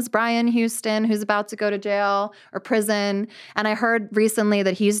crimes, Brian Houston, who's about to go to jail or prison. And I heard recently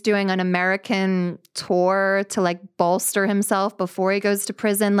that he's doing an American tour to bolster himself before he goes to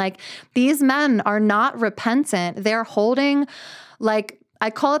prison. These men are not repentant. They're holding I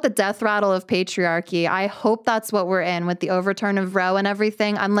call it the death rattle of patriarchy. I hope that's what we're in with the overturn of Roe and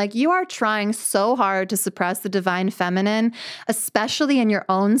everything. I'm like, you are trying so hard to suppress the divine feminine, especially in your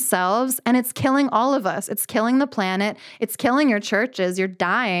own selves, and it's killing all of us. It's killing the planet. It's killing your churches. You're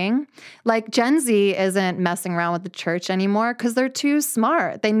dying. Gen Z isn't messing around with the church anymore because they're too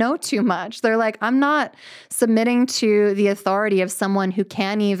smart. They know too much. They're like, I'm not submitting to the authority of someone who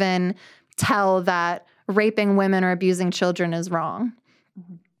can't even tell that raping women or abusing children is wrong.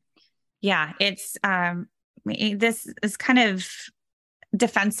 Yeah, it's this is kind of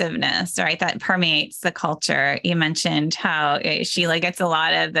defensiveness, right? That permeates the culture. You mentioned how Sheila gets a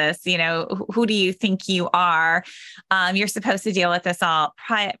lot of this, who do you think you are? You're supposed to deal with this all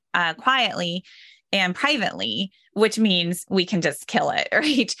quietly and privately, which means we can just kill it,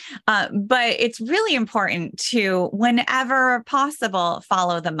 right? But it's really important to, whenever possible,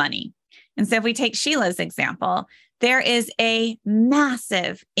 follow the money. And so if we take Sheila's example, there is a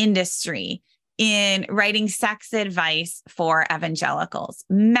massive industry in writing sex advice for evangelicals.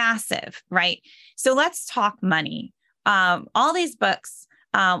 Massive, right? So let's talk money. all these books,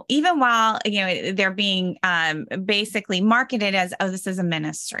 even while, they're being basically marketed as, oh, this is a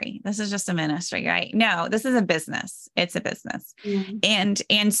ministry. This is just a ministry, right? No, this is a business. It's a business.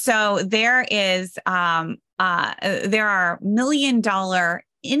 And so there is, there are $1 million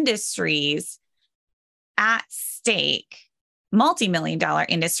industries at stake, multi-million-dollar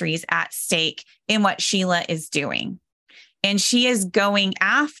industries at stake in what Sheila is doing. And she is going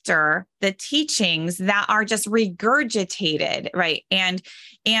after the teachings that are just regurgitated, right? And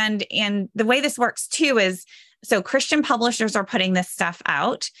the way this works too is, so Christian publishers are putting this stuff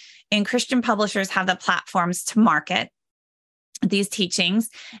out, and Christian publishers have the platforms to market these teachings,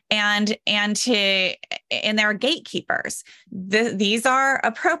 and there are gatekeepers. These are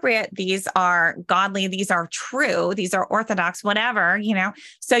appropriate. These are godly. These are true. These are orthodox, whatever,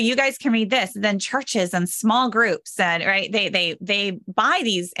 so you guys can read this. Then churches and small groups said, right, they buy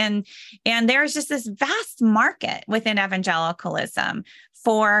these, and there's just this vast market within evangelicalism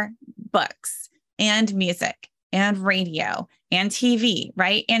for books and music and radio and TV,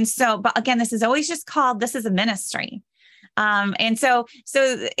 right? And so, but again, this is always just called, this is a ministry. And so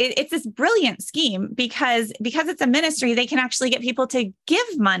it's this brilliant scheme because it's a ministry, they can actually get people to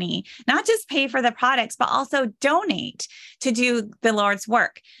give money, not just pay for the products, but also donate to do the Lord's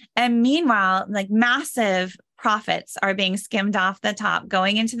work. And meanwhile, like massive profits are being skimmed off the top,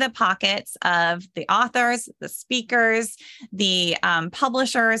 going into the pockets of the authors, the speakers, the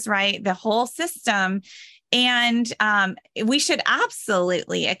publishers, right? The whole system. And we should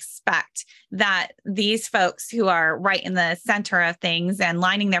absolutely expect that these folks who are right in the center of things and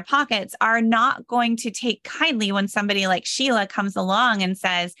lining their pockets are not going to take kindly when somebody like Sheila comes along and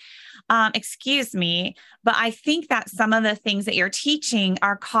says, excuse me, but I think that some of the things that you're teaching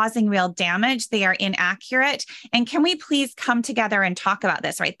are causing real damage. They are inaccurate. And can we please come together and talk about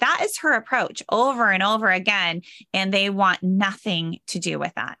this, right? That is her approach over and over again. And they want nothing to do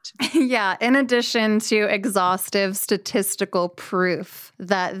with that. Yeah. In addition to exhaustive statistical proof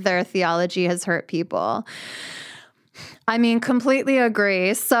that their theology has hurt people. I mean, completely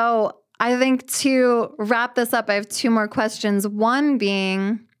agree. So I think to wrap this up, I have two more questions. One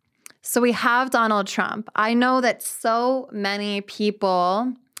being, so we have Donald Trump. I know that so many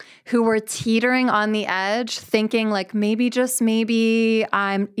people who were teetering on the edge, thinking like, maybe, just maybe,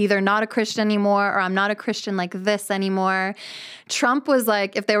 I'm either not a Christian anymore or I'm not a Christian like this anymore. Trump was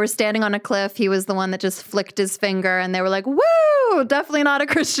like, if they were standing on a cliff, he was the one that just flicked his finger and they were like, woo, definitely not a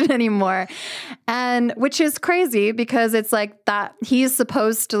Christian anymore. And which is crazy because it's like that he's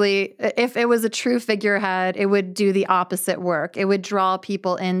supposedly, if it was a true figurehead, it would do the opposite work. It would draw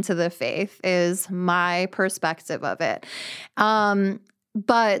people into the faith, is my perspective of it.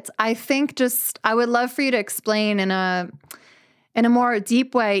 But I think I would love for you to explain in a more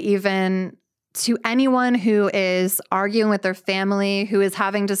deep way, even to anyone who is arguing with their family, who is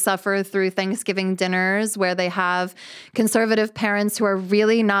having to suffer through Thanksgiving dinners where they have conservative parents who are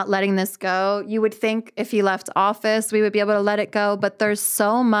really not letting this go. You would think if he left office, we would be able to let it go, but there's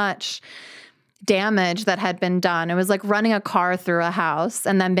so much damage that had been done. It was like running a car through a house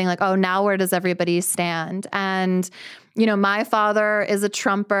and then being like, oh, now where does everybody stand? And my father is a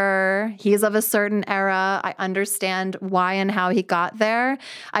Trumper. He's of a certain era. I understand why and how he got there.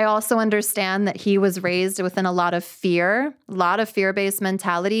 I also understand that he was raised within a lot of fear-based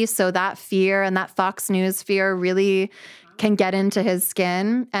mentality. So that fear and that Fox News fear really can get into his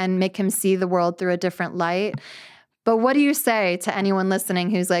skin and make him see the world through a different light. But what do you say to anyone listening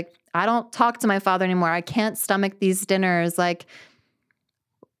who's like, I don't talk to my father anymore. I can't stomach these dinners. Like,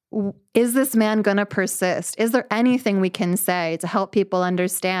 is this man going to persist? Is there anything we can say to help people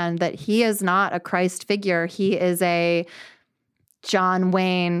understand that he is not a Christ figure? He is a John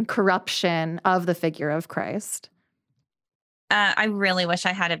Wayne corruption of the figure of Christ. I really wish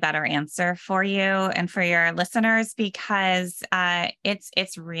I had a better answer for you and for your listeners because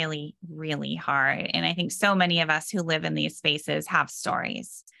it's really, really hard. And I think so many of us who live in these spaces have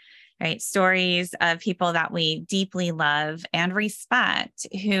stories. Right? Stories of people that we deeply love and respect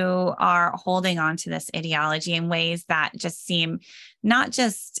who are holding on to this ideology in ways that just seem not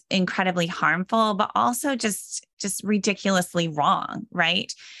just incredibly harmful, but also just ridiculously wrong.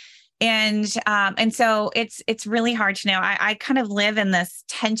 Right. And so it's really hard to know. I kind of live in this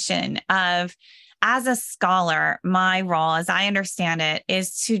tension of, as a scholar, my role, as I understand it,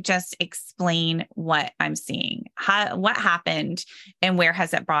 is to just explain what I'm seeing, what happened, and where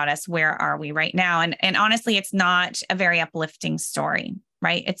has it brought us? Where are we right now? And honestly, it's not a very uplifting story,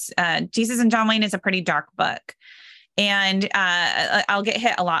 right? It's Jesus and John Wayne is a pretty dark book. And I'll get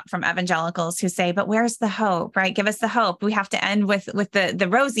hit a lot from evangelicals who say, but where's the hope, right? Give us the hope. We have to end with the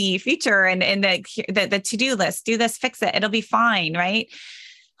rosy future and the to-do list. Do this, fix it. It'll be fine, right?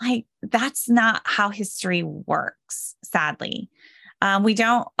 Like, that's not how history works, sadly. We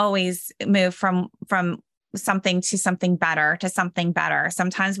don't always move from something to something better to something better.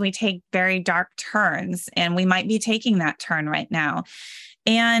 Sometimes we take very dark turns, and we might be taking that turn right now.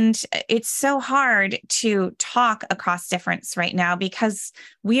 And it's so hard to talk across difference right now because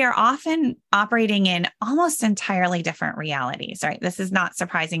we are often operating in almost entirely different realities, right? This is not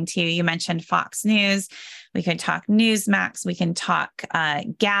surprising to you. You mentioned Fox News. We can talk Newsmax. We can talk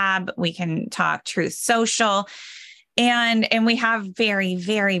Gab. We can talk Truth Social. And we have very,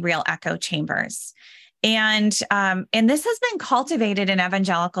 very real echo chambers. And this has been cultivated in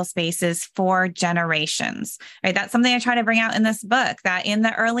evangelical spaces for generations, right? That's something I try to bring out in this book, that in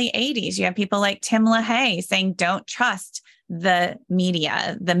the early 80s, you have people like Tim LaHaye saying, don't trust the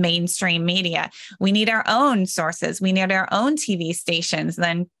media, the mainstream media. We need our own sources. We need our own TV stations.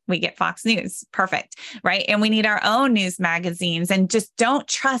 Then we get Fox News. Perfect. Right. And we need our own news magazines, and just don't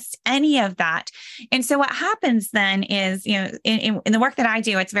trust any of that. And so what happens then is, in the work that I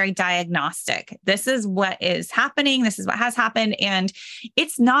do, it's very diagnostic. This is what is happening. This is what has happened. And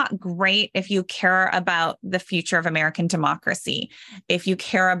it's not great if you care about the future of American democracy, if you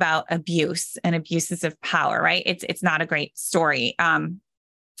care about abuse and abuses of power, right? It's not a great story.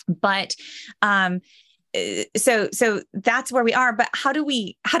 So that's where we are. But how do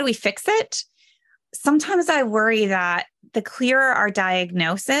we fix it? Sometimes I worry that the clearer our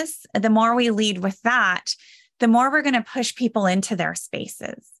diagnosis, the more we lead with that, the more we're going to push people into their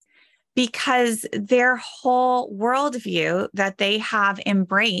spaces, because their whole worldview that they have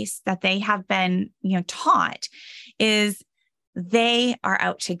embraced, that they have been, taught, is they are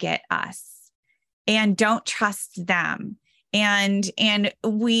out to get us, and don't trust them. And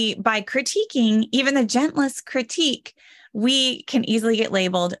we, by critiquing, even the gentlest critique, we can easily get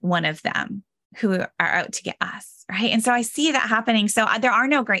labeled one of them who are out to get us, right? And so I see that happening. So there are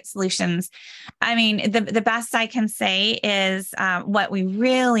no great solutions. I mean, the best I can say is what we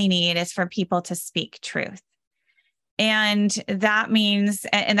really need is for people to speak truth. And that means,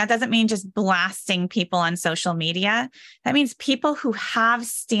 and that doesn't mean just blasting people on social media. That means people who have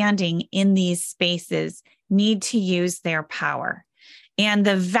standing in these spaces need to use their power. And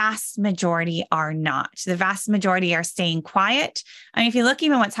the vast majority are not. The vast majority are staying quiet. I mean, if you look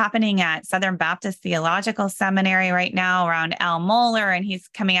even what's happening at Southern Baptist Theological Seminary right now around Al Mohler, and he's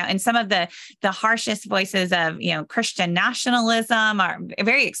coming out, and some of the harshest voices of, Christian nationalism, are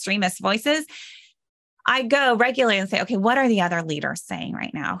very extremist voices. I go regularly and say, okay, what are the other leaders saying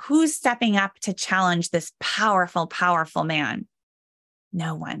right now? Who's stepping up to challenge this powerful, powerful man?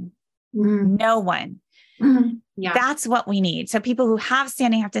 No one. Mm-hmm. No one. Mm-hmm. Yeah. That's what we need. So people who have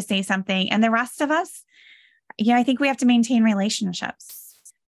standing have to say something. And the rest of us, I think we have to maintain relationships.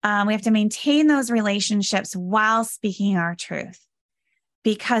 We have to maintain those relationships while speaking our truth.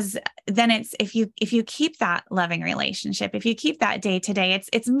 Because then it's, if you keep that loving relationship, if you keep that day to day,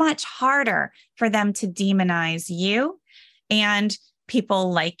 it's much harder for them to demonize you and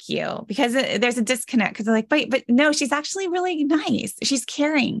people like you, because there's a disconnect, because they're like, but no, she's actually really nice. She's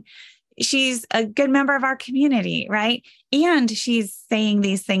caring. She's a good member of our community, right? And she's saying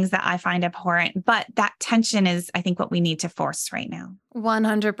these things that I find abhorrent. But that tension is, I think, what we need to force right now.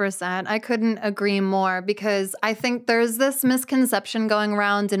 100%. I couldn't agree more, because I think there's this misconception going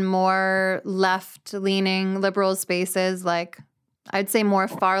around in more left-leaning liberal spaces, like I'd say more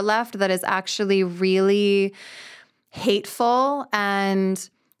far left, that is actually really hateful and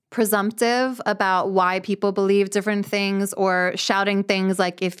presumptive about why people believe different things, or shouting things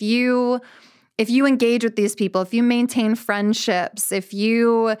like, if you engage with these people, if you maintain friendships, if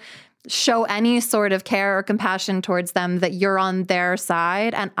you show any sort of care or compassion towards them, that you're on their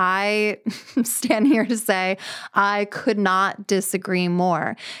side. And I stand here to say I could not disagree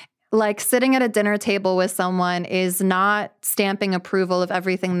more. Like, sitting at a dinner table with someone is not stamping approval of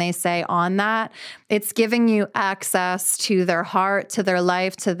everything they say on that. It's giving you access to their heart, to their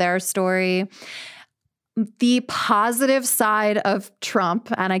life, to their story. The positive side of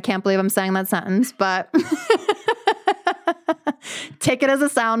Trump, and I can't believe I'm saying that sentence, but take it as a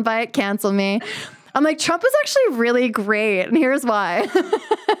soundbite, cancel me. I'm like, Trump is actually really great, and here's why.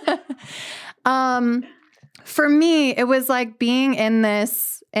 For me, it was like being in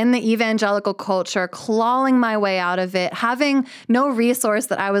this in the evangelical culture, clawing my way out of it, having no resource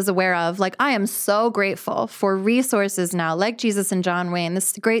that I was aware of. Like, I am so grateful for resources now, like Jesus and John Wayne,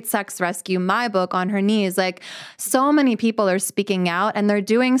 this Great Sex Rescue, my book, On Her Knees. Like, so many people are speaking out, and they're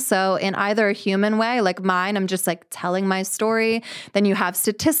doing so in either a human way, like mine, I'm just like telling my story. Then you have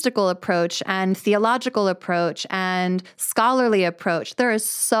statistical approach and theological approach and scholarly approach. There is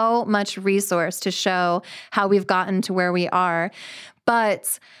so much resource to show how we've gotten to where we are.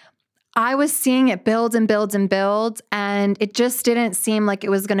 But I was seeing it build and build and build, and it just didn't seem like it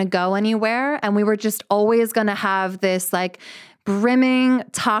was going to go anywhere. And we were just always going to have this like brimming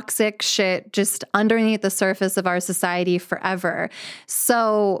toxic shit just underneath the surface of our society forever.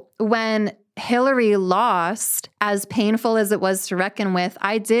 So when Hillary lost, as painful as it was to reckon with,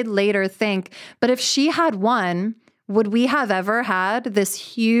 I did later think, but if she had won, would we have ever had this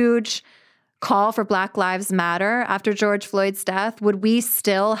huge call for Black Lives Matter after George Floyd's death? Would we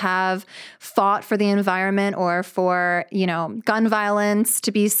still have fought for the environment or for, gun violence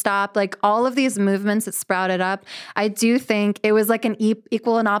to be stopped? Like all of these movements that sprouted up, I do think it was like an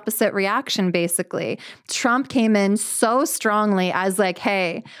equal and opposite reaction, basically. Trump came in so strongly as like,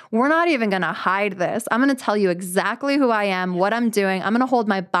 hey, we're not even going to hide this. I'm going to tell you exactly who I am, what I'm doing. I'm going to hold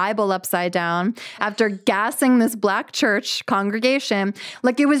my Bible upside down after gassing this Black church congregation.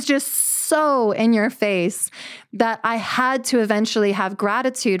 Like it was just so in your face that I had to eventually have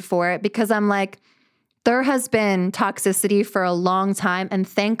gratitude for it, because I'm like, there has been toxicity for a long time, and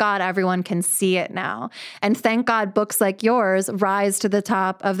thank God everyone can see it now. And thank God books like yours rise to the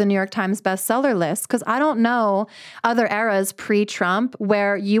top of the New York Times bestseller list, because I don't know other eras pre-Trump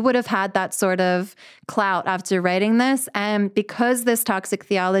where you would have had that sort of clout after writing this. And because this toxic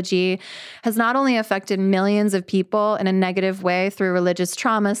theology has not only affected millions of people in a negative way through religious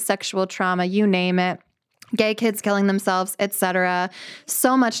trauma, sexual trauma, you name it, gay kids killing themselves, etc.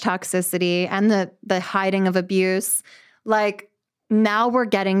 So much toxicity and the hiding of abuse. Like now we're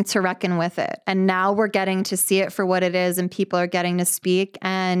getting to reckon with it. And now we're getting to see it for what it is, and people are getting to speak.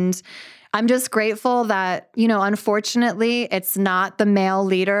 And I'm just grateful that, unfortunately, it's not the male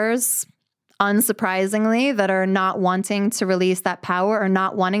leaders, unsurprisingly, that are not wanting to release that power or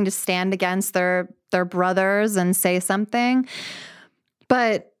not wanting to stand against their brothers and say something.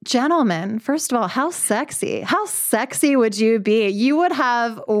 But gentlemen, first of all, how sexy would you be? You would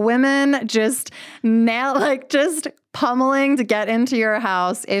have women just pummeling to get into your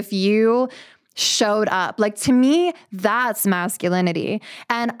house if you showed up. Like, to me, that's masculinity.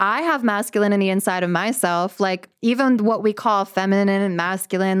 And I have masculinity inside of myself, like even what we call feminine and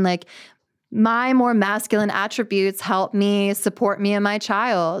masculine, like my more masculine attributes help me support me and my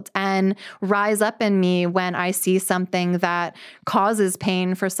child and rise up in me when I see something that causes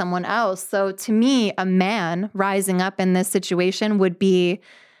pain for someone else. So to me, a man rising up in this situation would be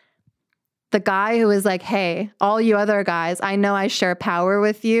the guy who is like, hey, all you other guys, I know I share power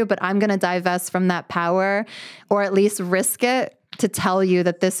with you, but I'm going to divest from that power, or at least risk it to tell you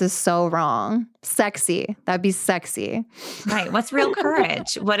that this is so wrong. Sexy. That'd be sexy. Right. What's real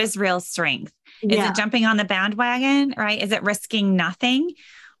courage? What is real strength? Is it jumping on the bandwagon, right? Is it risking nothing?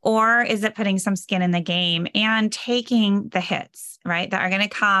 Or is it putting some skin in the game and taking the hits, right, that are going to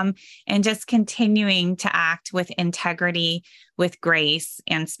come, and just continuing to act with integrity, with grace,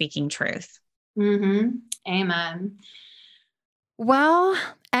 and speaking truth? Mm-hmm. Amen. Well,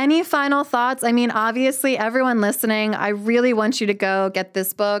 any final thoughts? I mean, obviously, everyone listening, I really want you to go get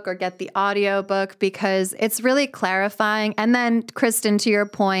this book or get the audio book, because it's really clarifying. And then, Kristen, to your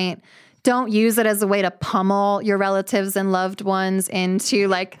point, don't use it as a way to pummel your relatives and loved ones into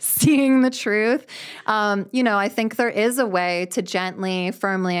like seeing the truth. I think there is a way to gently,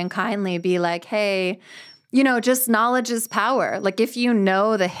 firmly, and kindly be like, hey, just knowledge is power. Like if you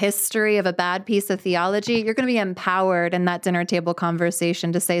know the history of a bad piece of theology, you're going to be empowered in that dinner table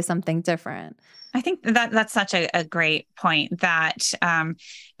conversation to say something different. I think that's such a great point, that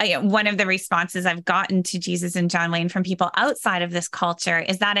one of the responses I've gotten to Jesus and John Wayne from people outside of this culture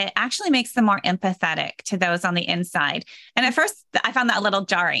is that it actually makes them more empathetic to those on the inside. And at first I found that a little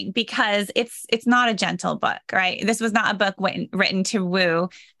jarring, because it's not a gentle book, right? This was not a book written to woo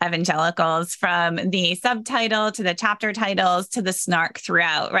evangelicals, from the subtitle to the chapter titles to the snark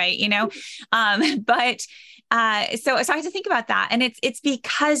throughout, right? So I had to think about that. And it's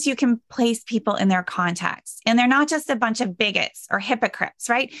because you can place people in their context, and they're not just a bunch of bigots or hypocrites,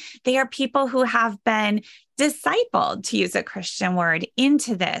 right? They are people who have been discipled, to use a Christian word,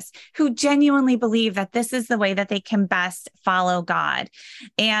 into this, who genuinely believe that this is the way that they can best follow God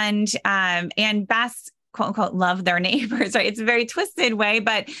and best quote unquote love their neighbors, right? It's a very twisted way,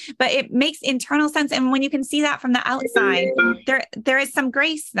 but it makes internal sense. And when you can see that from the outside, there is some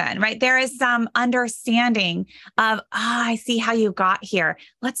grace then, right? There is some understanding of, I see how you got here.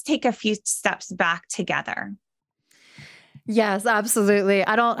 Let's take a few steps back together. Yes, absolutely.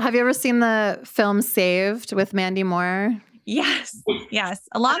 Have you ever seen the film Saved with Mandy Moore? Yes.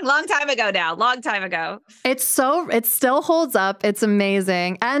 A long time ago now, long time ago. It still holds up. It's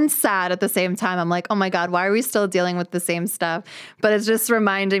amazing and sad at the same time. I'm like, oh my God, why are we still dealing with the same stuff? But it's just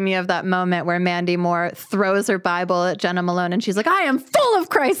reminding me of that moment where Mandy Moore throws her Bible at Jenna Malone and she's like, I am full of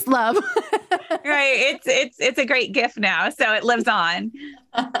Christ's love. Right. It's a great gift now. So it lives on.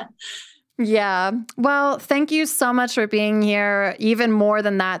 Yeah. Well, thank you so much for being here. Even more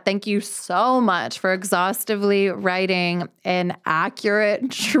than that, thank you so much for exhaustively writing an accurate,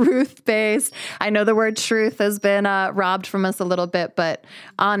 truth-based. I know the word truth has been robbed from us a little bit, but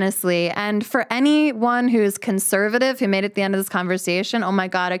honestly, and for anyone who's conservative who made it to the end of this conversation, oh my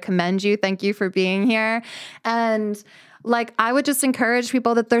God, I commend you. Thank you for being here. And I would just encourage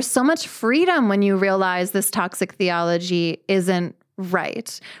people that there's so much freedom when you realize this toxic theology isn't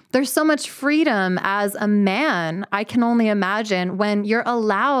right. There's so much freedom as a man, I can only imagine, when you're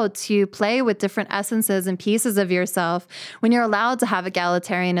allowed to play with different essences and pieces of yourself, when you're allowed to have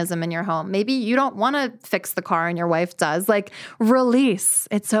egalitarianism in your home. Maybe you don't want to fix the car and your wife does. Release.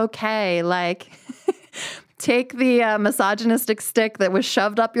 It's okay. Take the misogynistic stick that was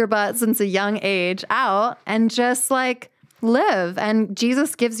shoved up your butt since a young age out and just live. And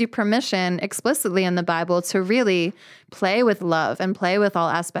Jesus gives you permission explicitly in the Bible to really play with love and play with all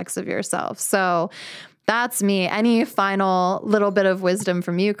aspects of yourself. So that's me. Any final little bit of wisdom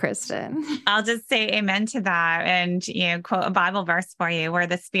from you, Kristen? I'll just say amen to that and, quote a Bible verse for you, where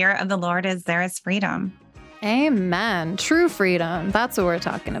the Spirit of the Lord is, there is freedom. Amen. True freedom. That's what we're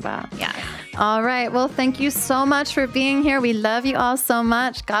talking about. Yeah. All right. Well, thank you so much for being here. We love you all so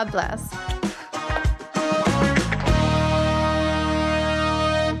much. God bless.